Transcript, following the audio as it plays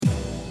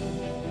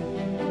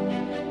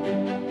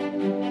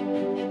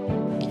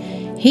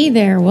Hey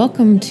there,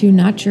 welcome to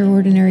Not Your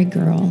Ordinary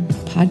Girl, a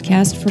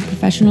podcast for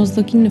professionals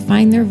looking to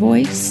find their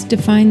voice,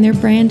 define their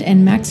brand,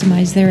 and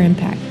maximize their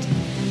impact.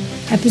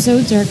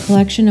 Episodes are a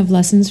collection of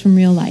lessons from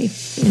real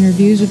life,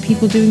 interviews with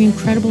people doing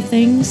incredible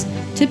things,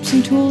 tips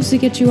and tools to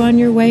get you on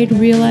your way to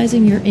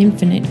realizing your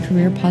infinite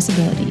career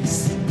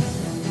possibilities.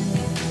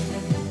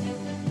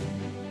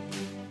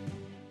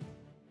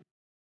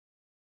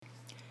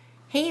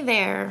 Hey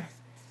there.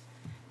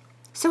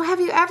 So have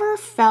you ever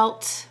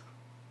felt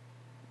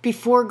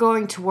before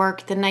going to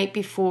work the night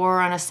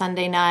before on a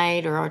Sunday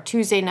night or a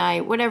Tuesday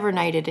night, whatever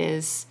night it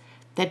is,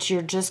 that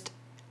you're just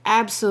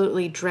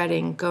absolutely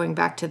dreading going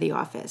back to the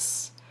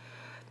office?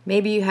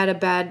 Maybe you had a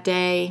bad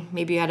day,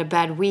 maybe you had a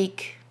bad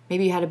week,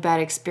 maybe you had a bad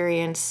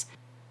experience,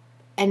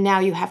 and now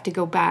you have to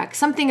go back.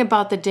 Something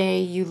about the day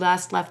you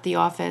last left the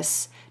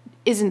office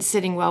isn't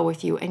sitting well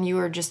with you, and you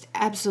are just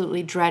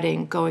absolutely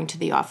dreading going to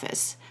the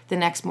office the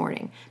next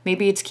morning.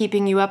 Maybe it's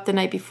keeping you up the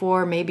night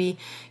before. Maybe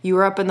you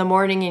were up in the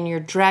morning and you're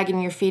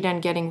dragging your feet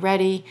on getting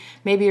ready.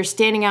 Maybe you're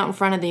standing out in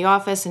front of the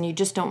office and you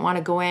just don't want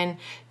to go in.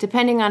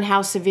 Depending on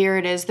how severe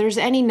it is, there's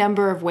any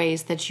number of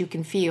ways that you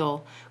can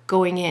feel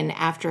going in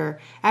after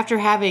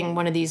having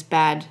one of these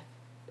bad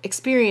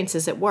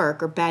experiences at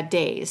work or bad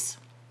days.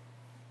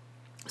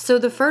 So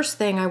the first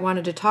thing I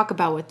wanted to talk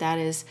about with that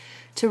is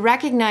to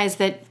recognize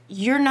that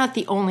you're not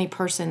the only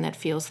person that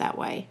feels that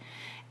way.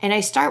 And I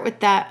start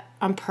with that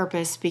on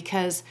purpose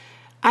because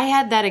I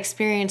had that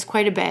experience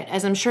quite a bit,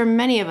 as I'm sure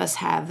many of us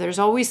have. There's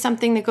always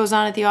something that goes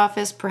on at the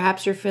office.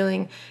 Perhaps you're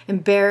feeling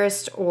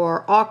embarrassed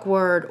or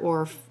awkward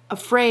or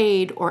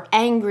afraid or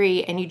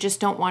angry and you just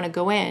don't want to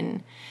go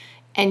in.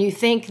 And you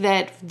think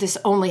that this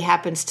only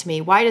happens to me.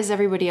 Why does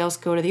everybody else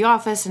go to the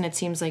office and it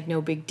seems like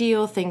no big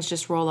deal? Things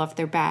just roll off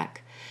their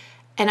back.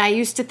 And I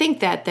used to think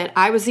that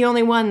I was the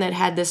only one that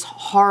had this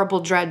horrible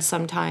dread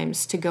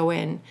sometimes to go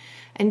in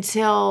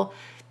until,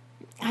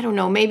 I don't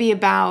know, maybe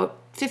about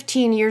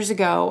 15 years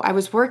ago, I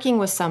was working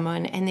with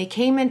someone and they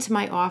came into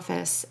my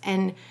office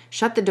and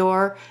shut the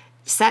door,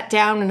 sat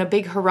down in a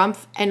big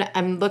harumph, and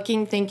I'm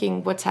looking,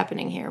 thinking, what's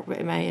happening here?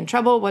 Am I in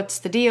trouble? What's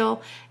the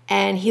deal?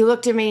 And he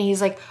looked at me and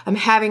he's like, I'm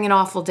having an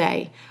awful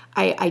day.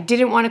 I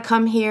didn't want to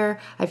come here.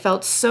 I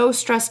felt so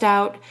stressed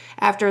out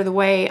after the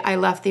way I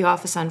left the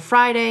office on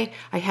Friday.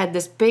 I had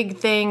this big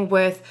thing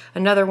with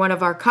another one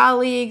of our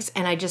colleagues,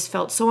 and I just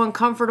felt so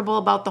uncomfortable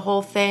about the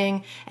whole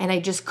thing, and I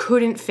just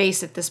couldn't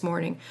face it this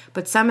morning.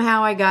 But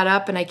somehow I got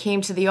up and I came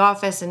to the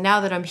office, and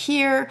now that I'm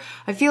here,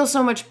 I feel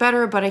so much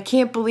better, but I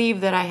can't believe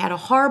that I had a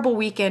horrible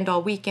weekend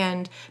all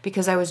weekend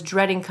because I was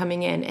dreading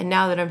coming in, and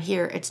now that I'm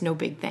here, it's no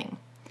big thing.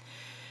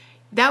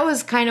 That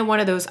was kind of one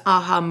of those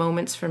aha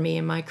moments for me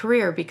in my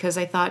career because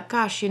I thought,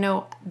 gosh,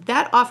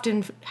 that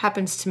often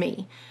happens to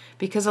me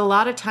because a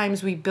lot of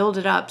times we build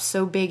it up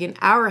so big in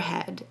our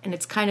head and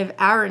it's kind of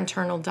our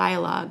internal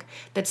dialogue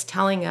that's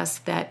telling us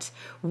that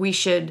we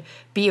should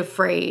be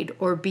afraid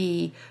or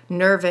be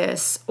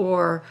nervous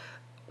or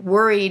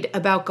worried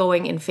about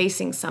going and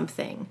facing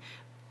something,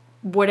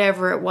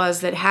 whatever it was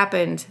that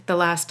happened the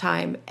last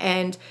time.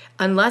 And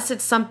unless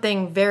it's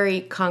something very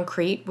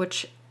concrete,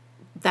 which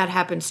that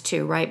happens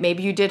too, right?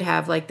 Maybe you did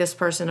have, like this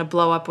person, a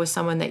blow up with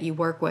someone that you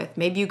work with.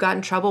 Maybe you got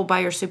in trouble by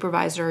your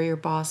supervisor or your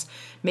boss.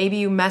 Maybe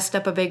you messed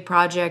up a big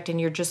project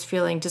and you're just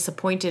feeling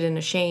disappointed and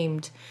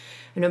ashamed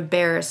and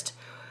embarrassed.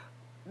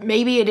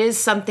 Maybe it is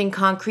something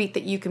concrete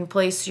that you can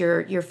place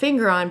your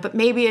finger on, but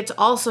maybe it's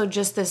also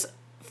just this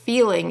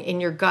feeling in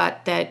your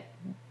gut that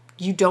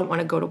you don't want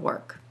to go to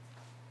work.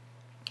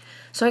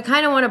 So I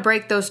kind of want to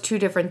break those two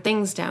different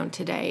things down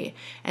today.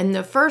 And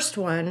the first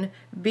one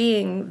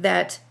being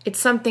that it's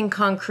something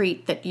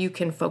concrete that you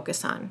can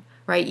focus on,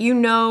 right? You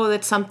know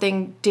that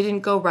something didn't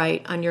go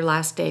right on your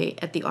last day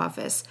at the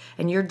office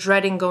and you're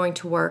dreading going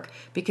to work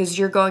because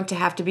you're going to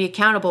have to be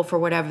accountable for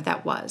whatever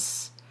that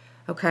was,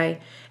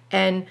 okay?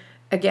 And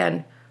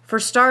again, for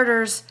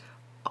starters,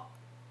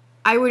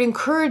 I would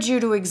encourage you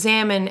to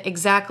examine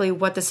exactly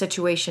what the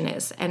situation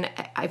is. And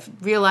I've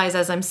realized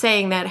as I'm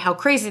saying that how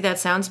crazy that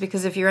sounds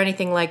because if you're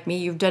anything like me,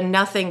 you've done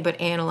nothing but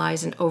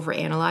analyze and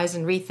overanalyze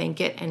and rethink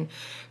it and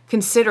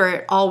consider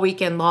it all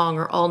weekend long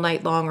or all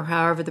night long or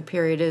however the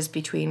period is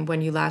between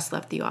when you last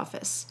left the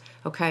office,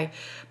 okay?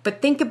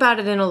 But think about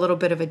it in a little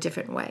bit of a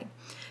different way.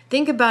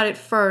 Think about it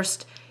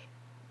first.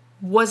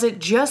 Was it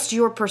just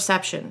your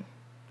perception?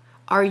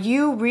 Are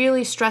you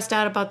really stressed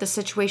out about the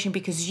situation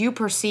because you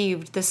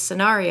perceived this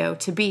scenario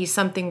to be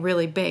something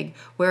really big,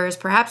 whereas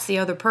perhaps the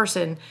other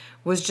person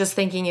was just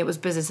thinking it was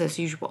business as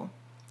usual?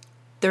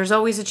 There's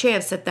always a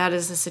chance that that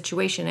is the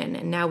situation,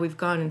 and now we've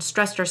gone and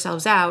stressed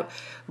ourselves out,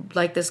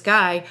 like this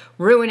guy,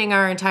 ruining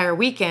our entire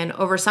weekend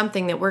over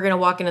something that we're going to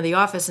walk into the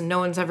office and no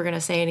one's ever going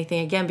to say anything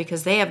again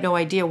because they have no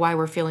idea why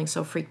we're feeling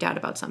so freaked out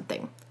about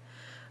something.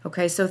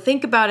 Okay, so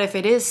think about if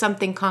it is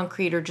something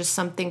concrete or just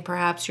something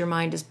perhaps your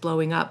mind is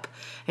blowing up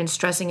and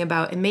stressing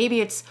about. And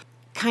maybe it's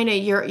kind of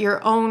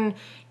your own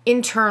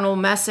internal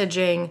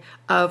messaging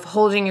of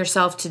holding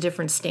yourself to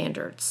different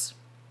standards.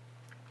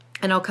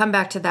 And I'll come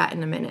back to that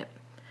in a minute.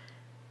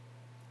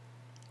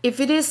 If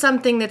it is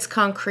something that's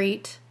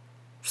concrete,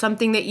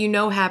 something that you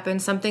know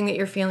happened, something that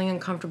you're feeling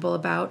uncomfortable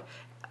about,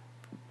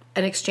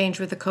 an exchange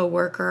with a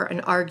coworker, an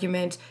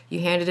argument, you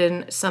handed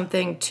in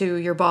something to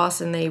your boss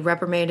and they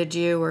reprimanded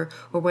you or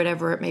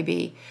whatever it may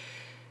be.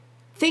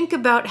 Think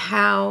about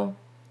how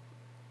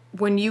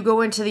when you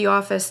go into the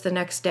office the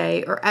next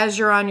day, or as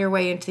you're on your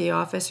way into the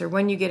office, or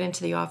when you get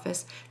into the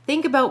office,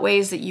 think about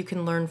ways that you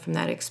can learn from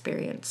that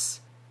experience.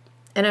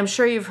 And I'm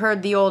sure you've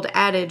heard the old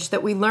adage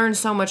that we learn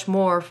so much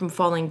more from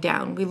falling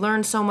down. We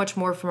learn so much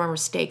more from our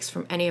mistakes,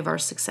 from any of our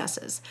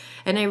successes.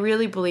 And I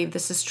really believe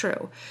this is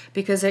true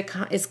because it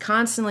is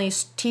constantly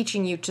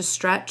teaching you to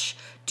stretch,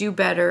 do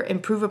better,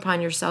 improve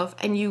upon yourself,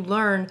 and you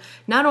learn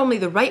not only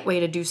the right way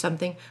to do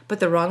something, but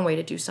the wrong way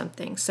to do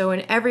something. So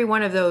in every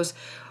one of those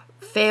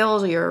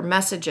failure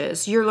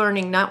messages, you're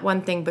learning not one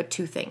thing, but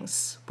two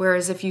things.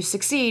 Whereas if you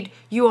succeed,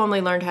 you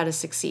only learned how to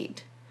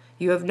succeed.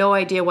 You have no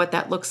idea what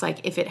that looks like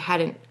if it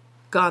hadn't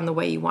gone the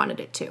way you wanted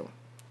it to.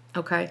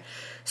 Okay?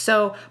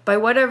 So by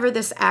whatever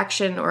this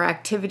action or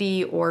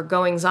activity or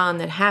goings on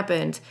that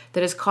happened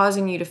that is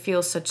causing you to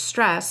feel such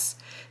stress,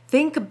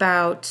 think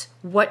about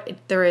what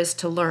there is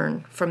to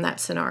learn from that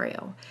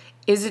scenario.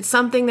 Is it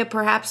something that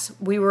perhaps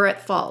we were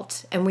at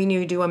fault and we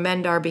need to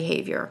amend our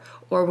behavior,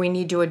 or we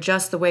need to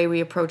adjust the way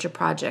we approach a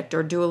project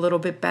or do a little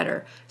bit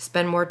better,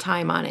 spend more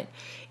time on it?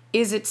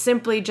 Is it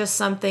simply just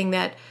something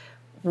that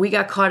we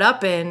got caught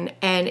up in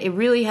and it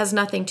really has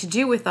nothing to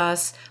do with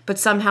us, but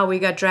somehow we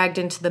got dragged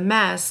into the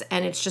mess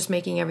and it's just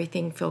making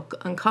everything feel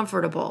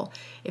uncomfortable?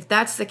 If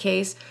that's the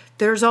case,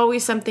 there's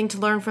always something to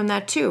learn from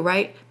that too,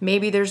 right?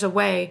 Maybe there's a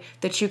way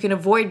that you can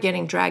avoid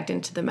getting dragged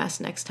into the mess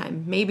next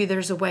time. Maybe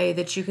there's a way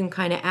that you can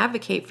kind of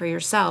advocate for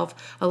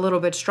yourself a little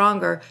bit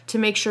stronger to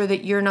make sure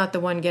that you're not the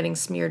one getting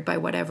smeared by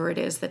whatever it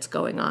is that's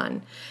going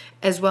on,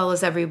 as well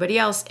as everybody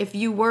else if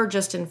you were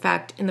just in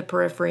fact in the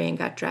periphery and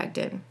got dragged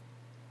in.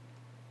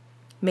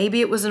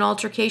 Maybe it was an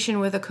altercation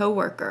with a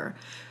coworker,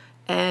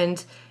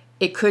 and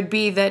it could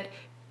be that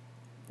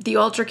the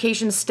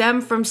altercation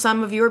stemmed from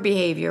some of your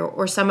behavior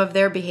or some of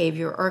their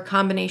behavior or a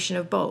combination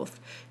of both.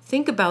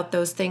 Think about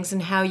those things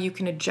and how you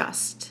can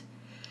adjust.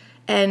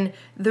 And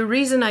the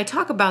reason I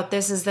talk about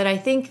this is that I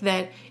think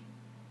that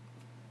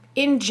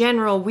in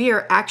general, we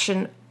are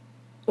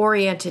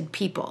action-oriented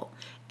people.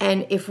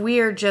 And if we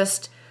are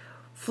just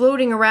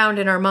floating around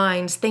in our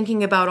minds,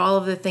 thinking about all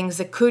of the things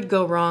that could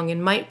go wrong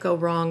and might go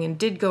wrong and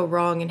did go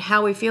wrong and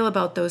how we feel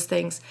about those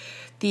things,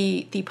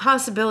 the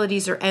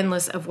possibilities are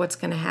endless of what's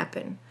going to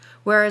happen.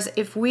 Whereas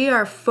if we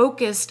are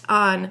focused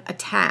on a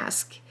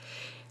task,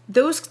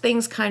 those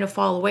things kind of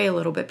fall away a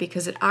little bit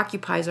because it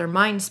occupies our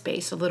mind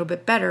space a little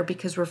bit better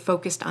because we're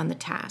focused on the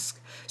task.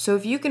 So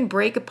if you can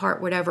break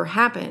apart whatever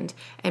happened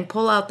and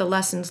pull out the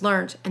lessons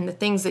learned and the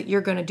things that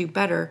you're going to do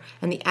better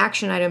and the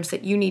action items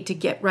that you need to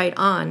get right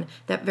on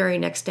that very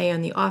next day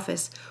in the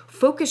office,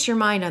 focus your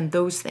mind on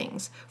those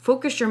things.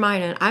 Focus your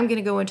mind on, I'm going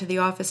to go into the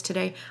office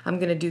today. I'm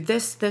going to do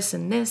this, this,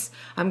 and this.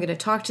 I'm going to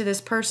talk to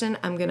this person.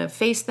 I'm going to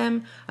face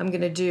them. I'm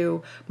going to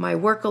do my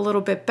work a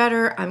little bit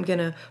better. I'm going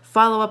to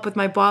follow up with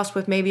my boss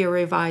with maybe a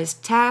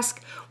revised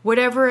task.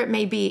 Whatever it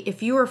may be,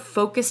 if you are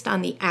focused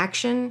on the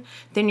action,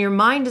 then your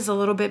mind is a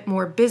little bit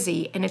more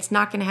busy and it's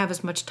not going to have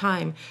as much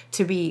time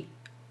to be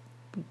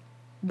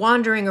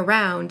wandering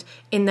around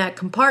in that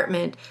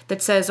compartment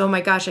that says, oh my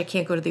gosh, I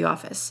can't go to the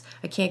office.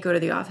 I can't go to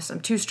the office.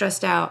 I'm too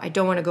stressed out. I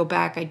don't want to go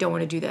back. I don't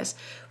want to do this.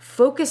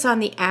 Focus on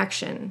the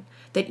action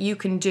that you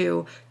can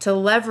do to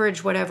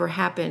leverage whatever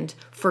happened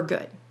for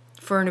good,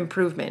 for an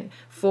improvement,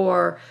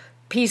 for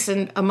peace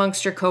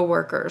amongst your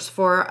coworkers,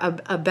 for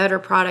a better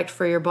product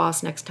for your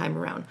boss next time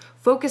around.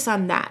 Focus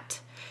on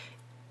that.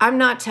 I'm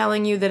not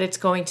telling you that it's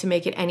going to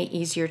make it any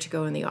easier to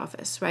go in the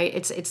office, right?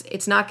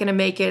 It's not going to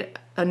make it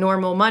a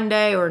normal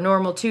Monday or a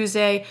normal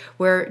Tuesday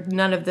where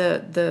none of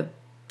the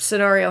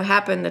scenario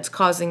happened that's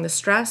causing the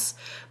stress.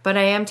 But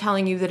I am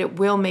telling you that it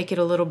will make it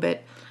a little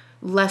bit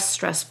less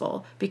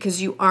stressful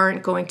because you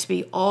aren't going to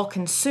be all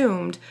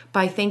consumed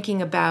by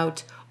thinking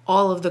about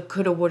all of the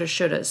coulda, woulda,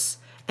 shouldas.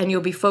 And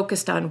you'll be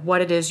focused on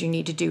what it is you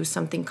need to do,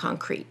 something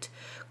concrete.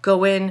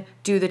 Go in,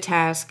 do the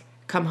task,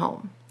 come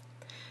home.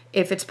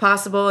 If it's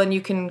possible and you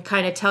can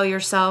kind of tell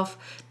yourself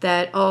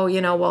that, oh,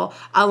 well,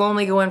 I'll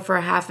only go in for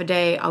a half a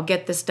day, I'll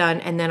get this done,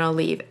 and then I'll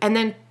leave. And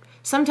then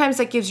sometimes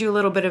that gives you a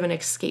little bit of an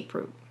escape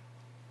route.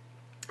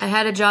 I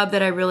had a job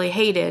that I really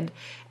hated,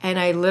 and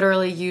I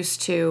literally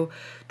used to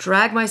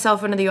drag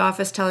myself into the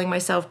office telling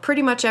myself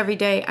pretty much every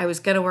day I was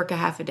going to work a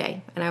half a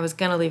day and I was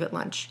going to leave at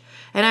lunch.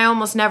 And I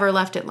almost never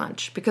left at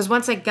lunch because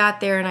once I got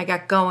there and I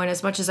got going,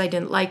 as much as I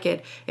didn't like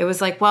it, it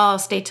was like, well, I'll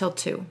stay till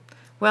 2.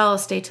 Well, I'll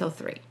stay till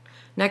 3.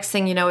 Next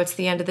thing you know, it's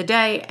the end of the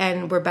day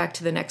and we're back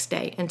to the next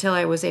day until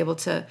I was able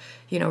to,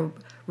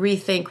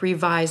 rethink,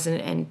 revise,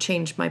 and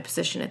change my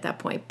position at that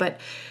point. But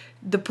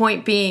the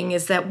point being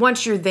is that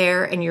once you're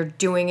there and you're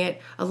doing it,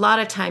 a lot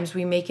of times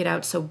we make it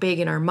out so big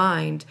in our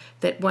mind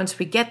that once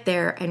we get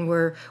there and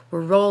we're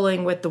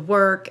rolling with the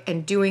work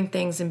and doing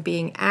things and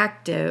being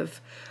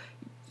active,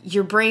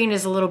 your brain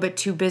is a little bit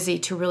too busy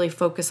to really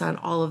focus on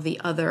all of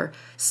the other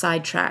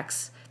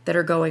sidetracks that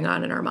are going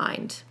on in our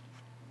mind.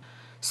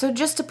 So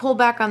just to pull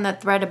back on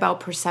that thread about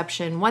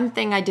perception, one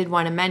thing I did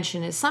want to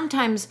mention is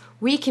sometimes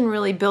we can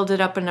really build it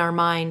up in our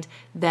mind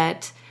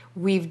that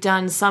we've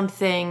done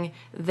something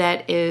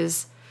that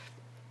is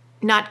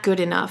not good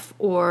enough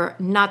or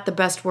not the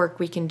best work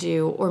we can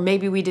do, or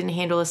maybe we didn't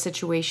handle a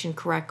situation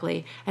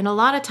correctly. And a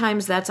lot of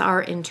times that's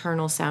our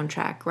internal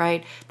soundtrack,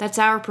 right? That's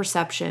our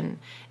perception.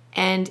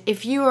 And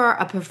if you are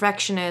a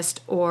perfectionist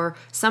or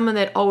someone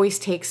that always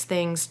takes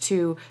things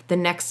to the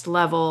next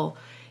level,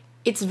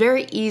 it's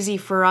very easy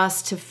for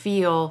us to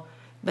feel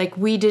like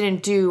we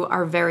didn't do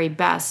our very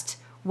best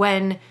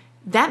when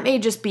that may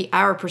just be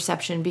our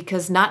perception,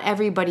 because not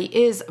everybody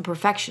is a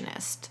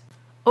perfectionist.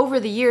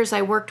 Over the years,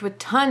 I worked with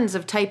tons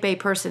of type A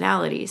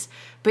personalities,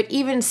 but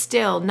even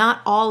still,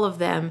 not all of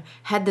them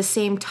had the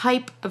same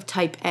type of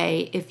type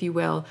A, if you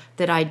will,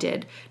 that I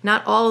did.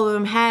 Not all of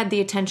them had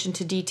the attention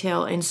to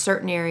detail in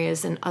certain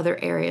areas and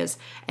other areas.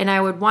 And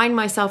I would wind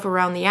myself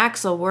around the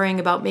axle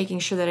worrying about making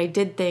sure that I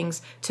did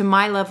things to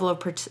my level of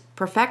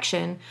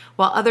perfection,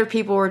 while other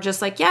people were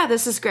just like, yeah,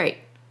 this is great.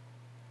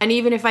 And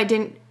even if I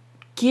didn't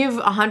give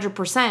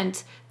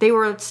 100%, they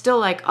were still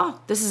like, oh,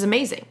 this is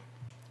amazing.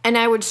 And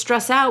I would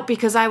stress out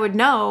because I would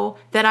know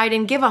that I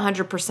didn't give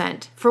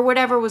 100% for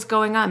whatever was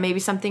going on. Maybe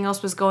something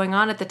else was going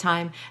on at the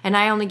time and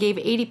I only gave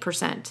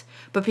 80%.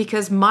 But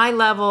because my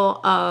level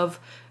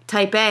of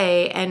type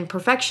A and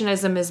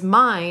perfectionism is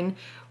mine,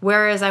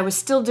 whereas I was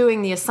still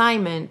doing the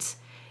assignment,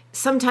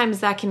 sometimes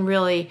that can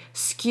really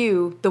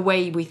skew the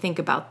way we think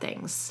about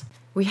things.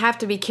 We have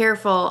to be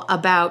careful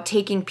about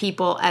taking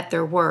people at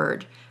their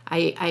word.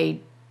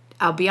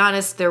 I'll be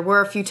honest, there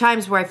were a few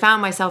times where I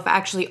found myself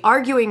actually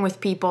arguing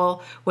with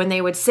people when they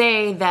would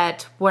say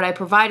that what I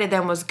provided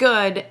them was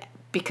good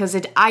because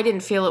I didn't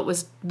feel it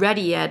was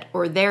ready yet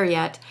or there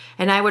yet.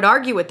 And I would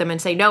argue with them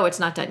and say, no, it's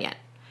not done yet.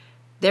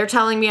 They're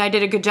telling me I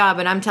did a good job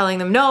and I'm telling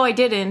them, no, I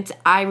didn't.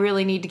 I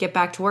really need to get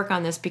back to work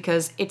on this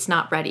because it's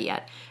not ready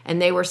yet.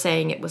 And they were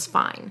saying it was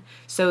fine.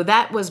 So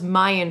that was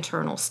my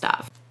internal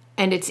stuff.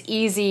 And it's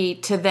easy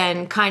to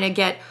then kind of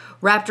get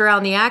wrapped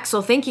around the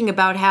axle thinking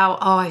about how,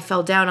 oh, I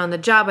fell down on the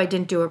job. I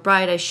didn't do it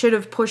right. I should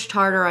have pushed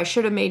harder. I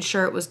should have made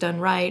sure it was done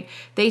right.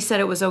 They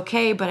said it was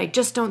okay, but I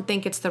just don't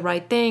think it's the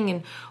right thing.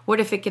 And what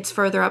if it gets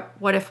further up?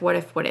 What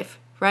if,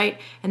 right?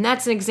 And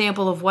that's an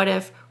example of what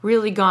if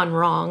really gone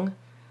wrong.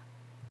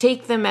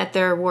 Take them at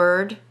their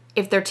word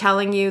if they're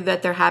telling you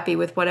that they're happy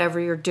with whatever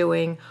you're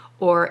doing,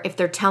 or if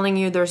they're telling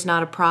you there's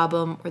not a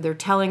problem, or they're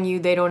telling you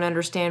they don't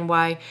understand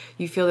why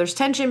you feel there's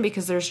tension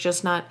because there's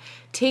just not.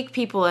 Take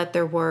people at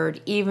their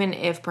word, even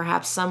if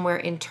perhaps somewhere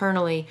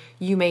internally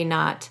you may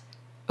not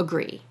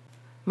agree.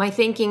 My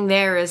thinking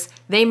there is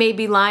they may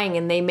be lying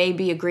and they may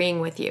be agreeing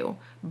with you,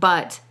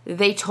 but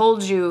they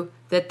told you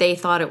that they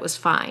thought it was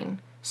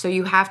fine. So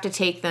you have to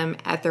take them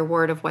at their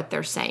word of what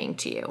they're saying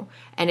to you.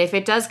 And if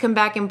it does come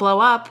back and blow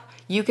up,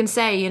 you can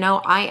say,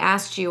 I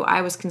asked you,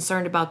 I was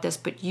concerned about this,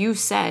 but you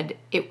said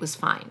it was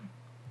fine.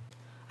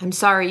 I'm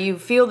sorry you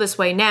feel this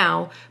way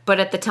now, but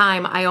at the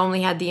time I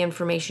only had the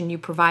information you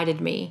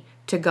provided me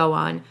to go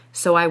on,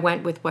 so I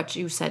went with what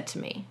you said to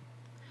me.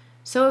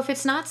 So if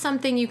it's not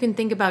something you can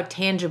think about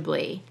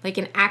tangibly, like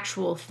an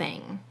actual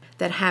thing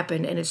that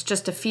happened, and it's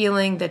just a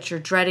feeling that you're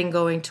dreading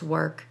going to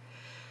work,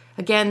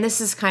 again, this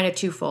is kind of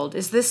twofold.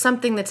 Is this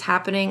something that's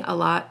happening a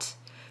lot?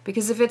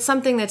 Because if it's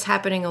something that's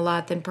happening a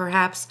lot, then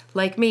perhaps,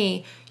 like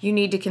me, you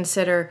need to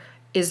consider,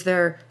 is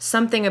there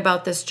something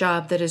about this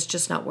job that is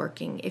just not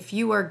working? If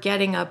you are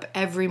getting up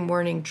every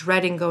morning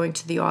dreading going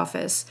to the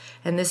office,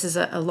 and this is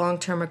a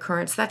long-term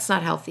occurrence, that's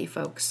not healthy,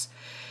 folks.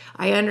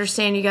 I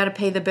understand you got to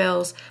pay the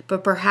bills,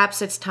 but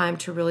perhaps it's time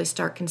to really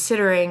start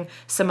considering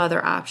some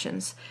other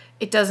options.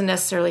 It doesn't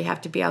necessarily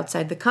have to be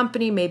outside the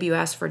company. Maybe you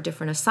ask for a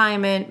different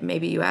assignment.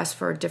 Maybe you ask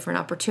for different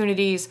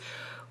opportunities.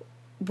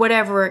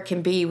 Whatever it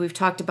can be, we've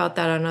talked about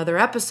that on other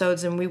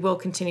episodes, and we will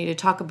continue to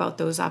talk about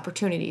those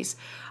opportunities.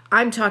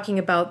 I'm talking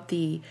about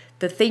the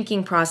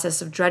thinking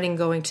process of dreading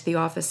going to the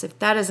office. If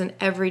that is an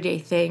everyday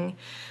thing,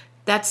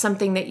 that's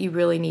something that you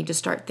really need to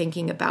start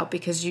thinking about,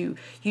 because you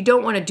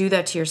don't want to do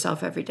that to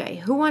yourself every day.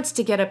 Who wants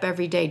to get up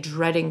every day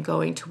dreading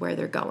going to where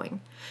they're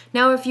going?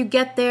 Now, if you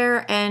get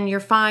there and you're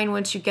fine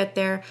once you get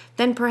there,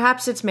 then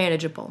perhaps it's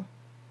manageable,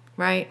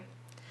 right?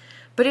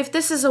 But if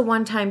this is a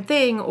one-time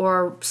thing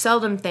or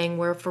seldom thing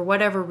where for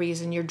whatever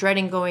reason you're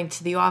dreading going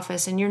to the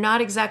office and you're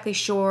not exactly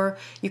sure,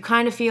 you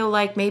kind of feel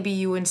like maybe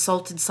you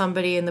insulted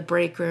somebody in the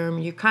break room,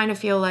 you kind of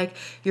feel like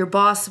your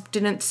boss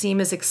didn't seem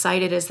as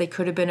excited as they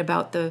could have been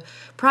about the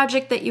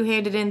project that you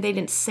handed in, they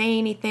didn't say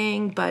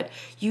anything, but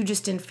you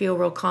just didn't feel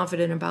real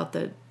confident about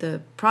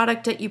the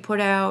product that you put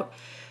out.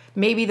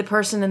 Maybe the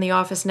person in the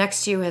office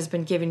next to you has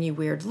been giving you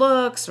weird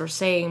looks or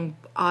saying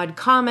odd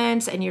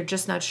comments and you're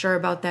just not sure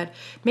about that.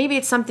 Maybe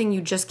it's something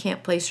you just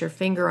can't place your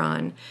finger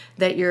on,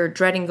 that you're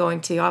dreading going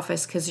to the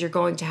office because you're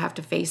going to have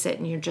to face it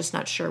and you're just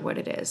not sure what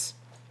it is.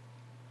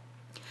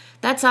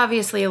 That's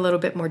obviously a little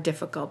bit more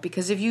difficult,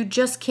 because if you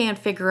just can't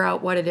figure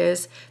out what it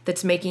is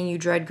that's making you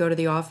dread go to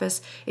the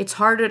office, it's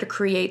harder to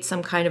create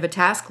some kind of a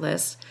task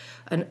list,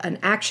 an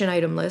action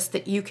item list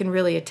that you can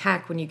really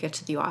attack when you get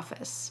to the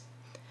office.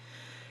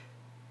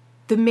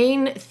 The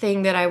main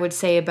thing that I would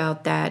say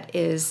about that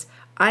is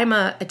I'm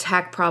a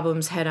attack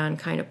problems head-on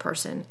kind of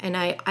person. And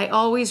I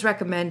always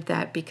recommend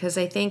that because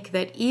I think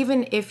that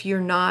even if you're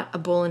not a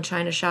bull in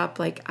China shop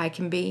like I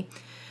can be,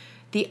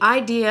 the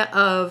idea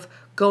of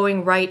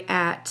going right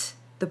at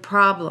the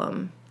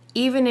problem,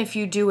 even if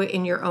you do it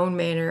in your own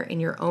manner, in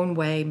your own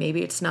way,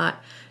 maybe it's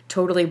not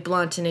totally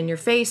blunt and in your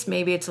face,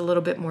 maybe it's a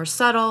little bit more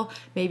subtle,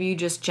 maybe you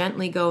just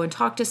gently go and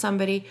talk to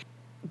somebody,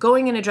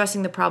 going and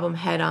addressing the problem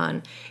head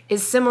on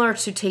is similar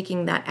to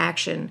taking that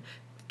action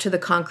to the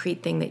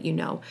concrete thing that you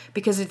know,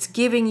 because it's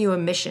giving you a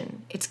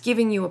mission, it's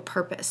giving you a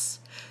purpose.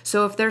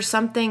 So if there's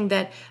something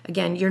that,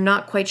 again, you're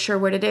not quite sure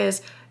what it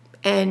is,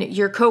 and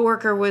your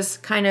coworker was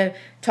kind of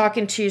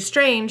talking to you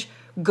strange,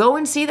 go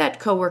and see that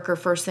coworker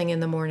first thing in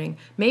the morning.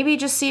 Maybe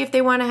just see if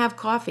they want to have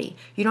coffee.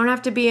 You don't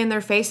have to be in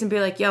their face and be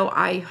like, yo,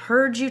 I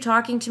heard you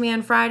talking to me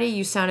on Friday.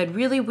 You sounded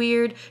really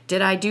weird.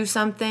 Did I do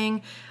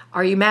something?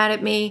 Are you mad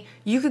at me?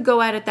 You could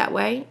go at it that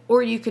way,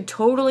 or you could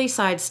totally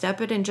sidestep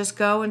it and just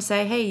go and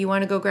say, hey, you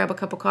want to go grab a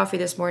cup of coffee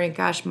this morning?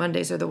 Gosh,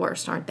 Mondays are the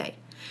worst, aren't they?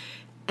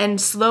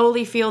 And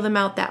slowly feel them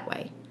out that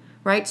way,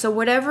 right? So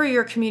whatever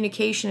your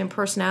communication and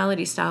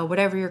personality style,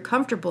 whatever you're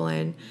comfortable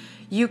in,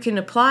 you can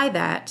apply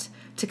that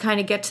to kind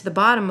of get to the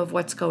bottom of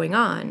what's going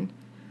on.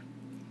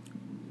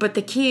 But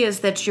the key is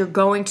that you're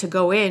going to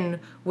go in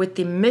with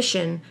the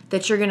mission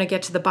that you're going to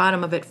get to the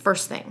bottom of it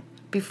first thing.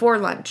 Before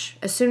lunch,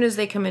 as soon as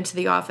they come into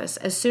the office,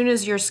 as soon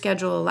as your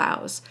schedule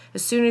allows,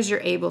 as soon as you're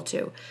able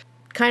to.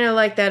 Kind of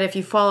like that if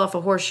you fall off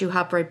a horse, you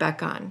hop right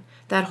back on.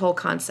 That whole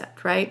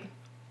concept, right?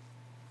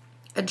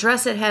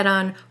 Address it head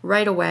on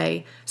right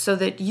away so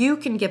that you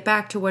can get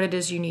back to what it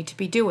is you need to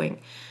be doing.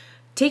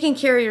 Taking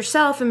care of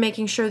yourself and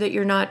making sure that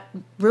you're not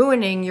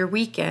ruining your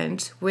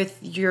weekend with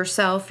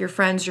yourself, your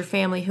friends, your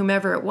family,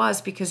 whomever it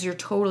was, because you're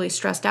totally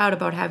stressed out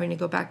about having to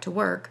go back to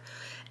work.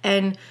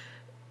 And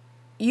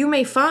you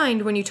may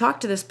find when you talk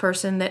to this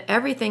person that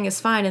everything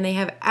is fine and they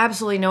have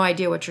absolutely no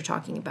idea what you're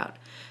talking about.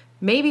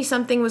 Maybe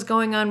something was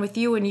going on with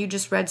you and you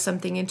just read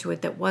something into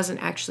it that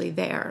wasn't actually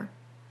there.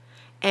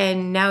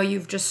 And now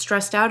you've just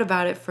stressed out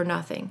about it for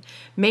nothing.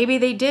 Maybe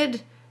they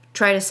did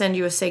try to send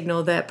you a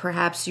signal that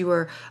perhaps you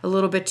were a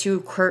little bit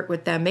too curt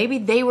with them. Maybe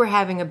they were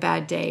having a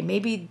bad day.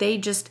 Maybe they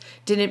just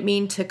didn't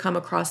mean to come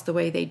across the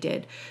way they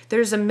did.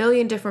 There's a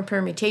million different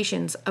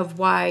permutations of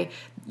why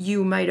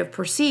you might have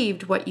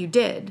perceived what you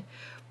did.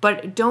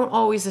 But don't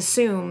always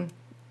assume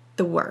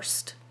the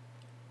worst,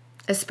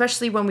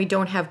 especially when we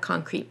don't have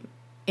concrete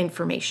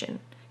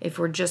information, if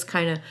we're just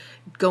kind of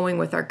going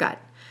with our gut.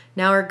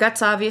 Now, our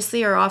guts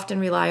obviously are often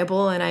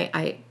reliable, and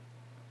I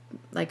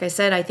like I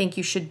said, I think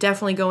you should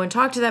definitely go and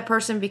talk to that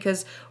person,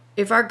 because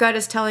if our gut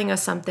is telling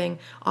us something,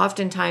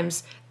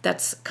 oftentimes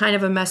that's kind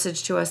of a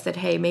message to us that,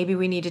 hey, maybe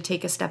we need to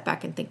take a step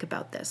back and think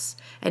about this.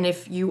 And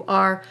if you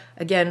are,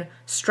 again,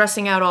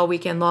 stressing out all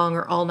weekend long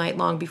or all night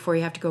long before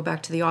you have to go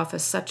back to the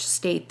office, such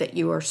state that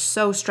you are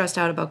so stressed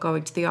out about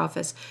going to the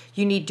office,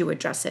 you need to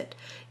address it.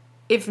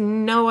 If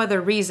no other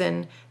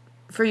reason,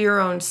 for your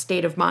own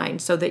state of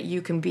mind, so that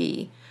you can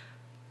be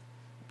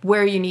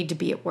where you need to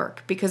be at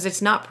work. Because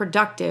it's not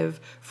productive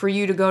for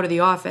you to go to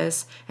the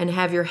office and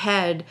have your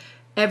head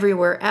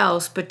everywhere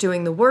else but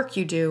doing the work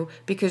you do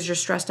because you're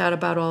stressed out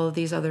about all of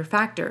these other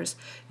factors.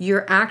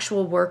 Your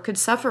actual work could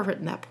suffer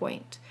at that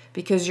point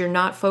because you're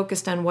not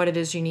focused on what it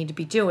is you need to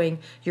be doing.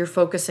 You're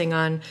focusing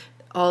on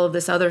all of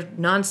this other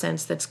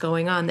nonsense that's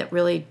going on that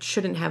really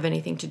shouldn't have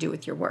anything to do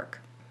with your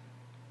work.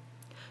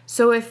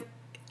 So if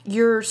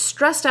you're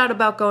stressed out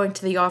about going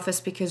to the office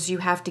because you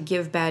have to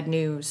give bad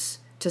news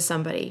to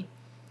somebody,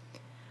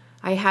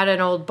 I had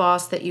an old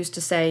boss that used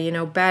to say,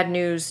 bad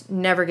news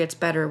never gets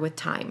better with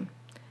time.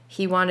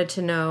 He wanted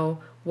to know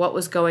what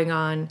was going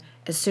on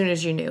as soon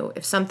as you knew.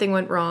 If something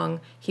went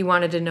wrong, he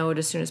wanted to know it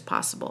as soon as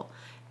possible.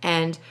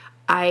 And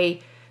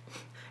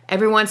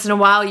every once in a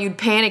while, you'd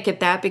panic at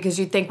that because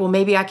you'd think, well,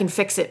 maybe I can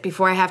fix it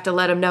before I have to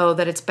let him know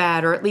that it's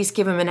bad, or at least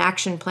give him an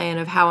action plan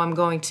of how I'm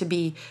going to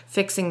be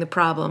fixing the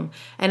problem.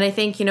 And I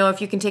think,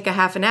 if you can take a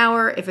half an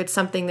hour, if it's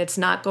something that's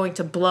not going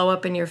to blow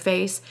up in your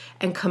face,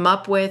 and come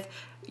up with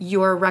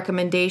your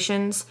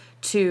recommendations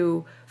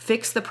to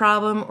fix the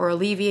problem or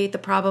alleviate the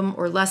problem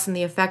or lessen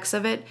the effects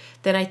of it,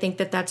 then I think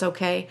that that's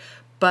okay.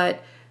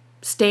 But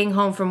staying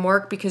home from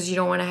work because you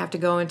don't want to have to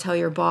go and tell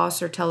your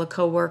boss or tell a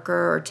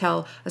coworker or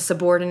tell a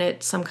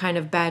subordinate some kind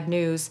of bad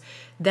news,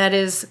 that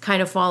is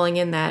kind of falling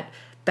in that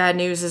bad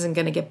news isn't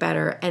going to get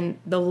better. And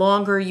the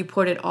longer you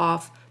put it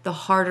off, the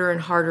harder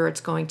and harder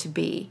it's going to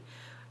be,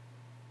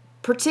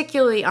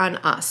 particularly on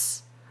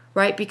us,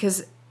 right?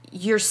 Because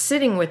you're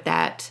sitting with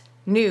that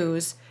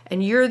news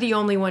and you're the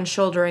only one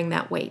shouldering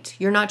that weight.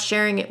 You're not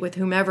sharing it with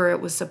whomever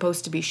it was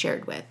supposed to be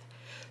shared with.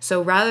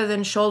 So rather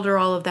than shoulder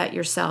all of that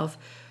yourself,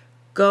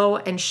 go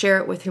and share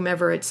it with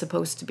whomever it's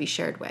supposed to be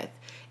shared with.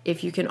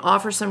 If you can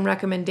offer some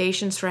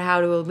recommendations for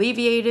how to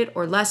alleviate it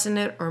or lessen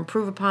it or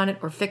improve upon it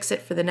or fix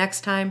it for the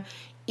next time,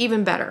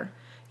 even better.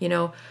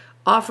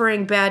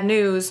 Offering bad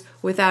news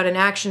without an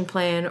action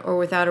plan or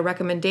without a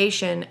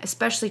recommendation,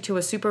 especially to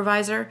a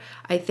supervisor,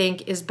 I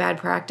think is bad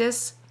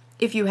practice.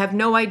 if you have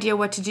no idea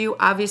what to do,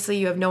 obviously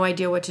you have no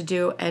idea what to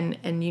do, and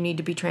you need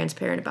to be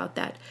transparent about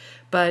that.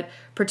 But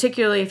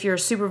particularly if you're a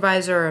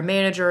supervisor or a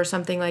manager or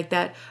something like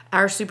that,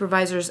 our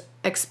supervisors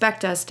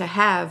expect us to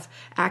have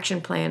action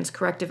plans,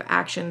 corrective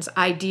actions,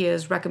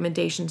 ideas,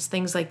 recommendations,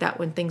 things like that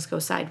when things go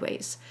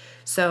sideways.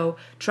 So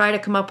try to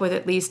come up with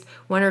at least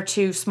one or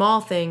two small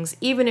things,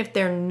 even if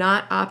they're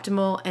not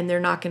optimal and they're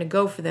not going to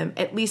go for them.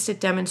 At least it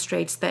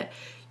demonstrates that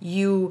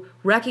you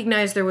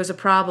recognize there was a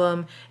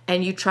problem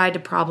and you tried to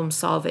problem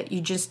solve it.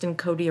 You just didn't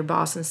go to your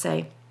boss and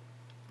say,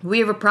 we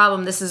have a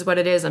problem, this is what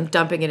it is, I'm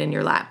dumping it in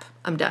your lap,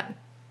 I'm done.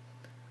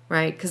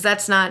 Right? Because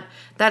that's not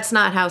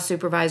how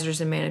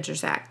supervisors and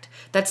managers act.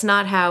 That's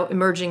not how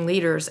emerging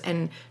leaders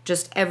and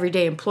just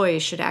everyday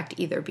employees should act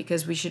either,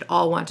 because we should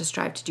all want to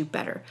strive to do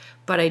better.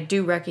 But I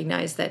do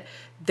recognize that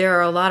there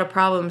are a lot of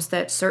problems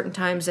that certain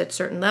times at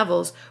certain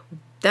levels,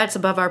 that's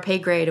above our pay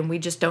grade, and we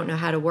just don't know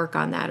how to work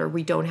on that, or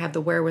we don't have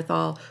the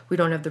wherewithal, we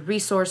don't have the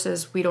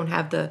resources, we don't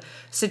have the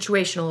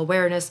situational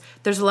awareness.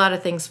 There's a lot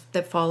of things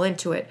that fall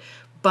into it.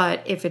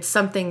 But if it's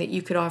something that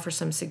you could offer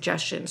some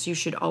suggestions, you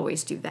should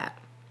always do that.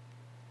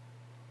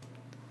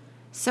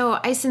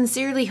 So I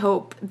sincerely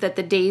hope that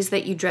the days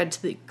that you dread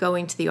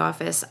going to the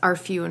office are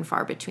few and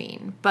far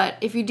between. But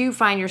if you do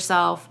find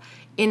yourself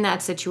in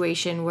that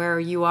situation where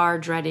you are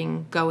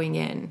dreading going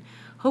in,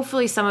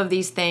 hopefully some of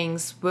these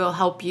things will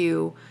help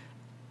you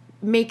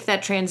make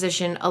that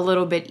transition a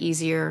little bit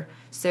easier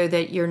so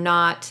that you're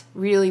not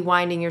really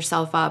winding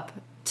yourself up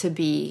to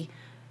be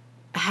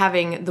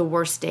having the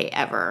worst day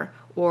ever,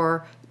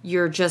 or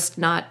you're just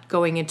not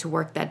going into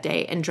work that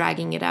day and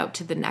dragging it out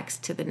to the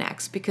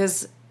next.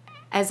 Because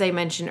as I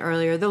mentioned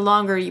earlier, the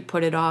longer you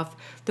put it off,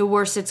 the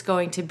worse it's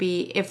going to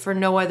be, if for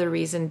no other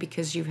reason,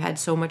 because you've had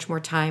so much more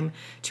time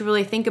to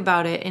really think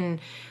about it. And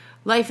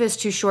life is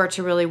too short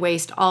to really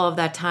waste all of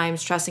that time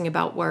stressing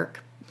about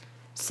work.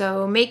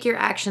 So make your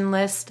action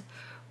list,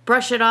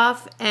 brush it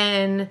off,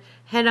 and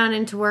head on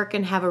into work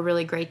and have a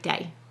really great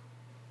day.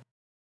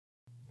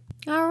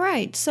 All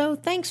right, so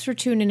thanks for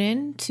tuning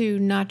in to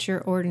Not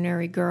Your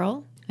Ordinary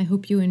Girl. I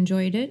hope you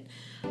enjoyed it.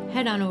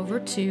 Head on over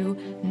to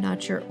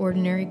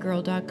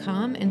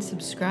notyourordinarygirl.com and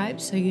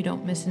subscribe so you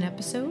don't miss an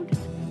episode.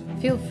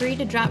 Feel free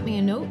to drop me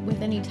a note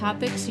with any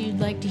topics you'd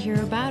like to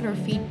hear about or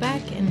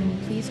feedback,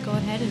 and please go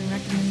ahead and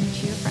recommend me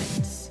to your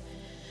friends.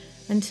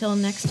 Until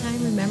next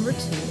time, remember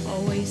to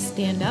always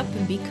stand up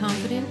and be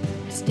confident,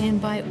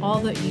 stand by all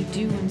that you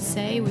do and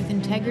say with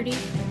integrity,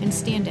 and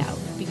stand out,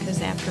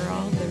 because after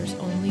all, there's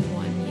only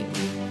one you.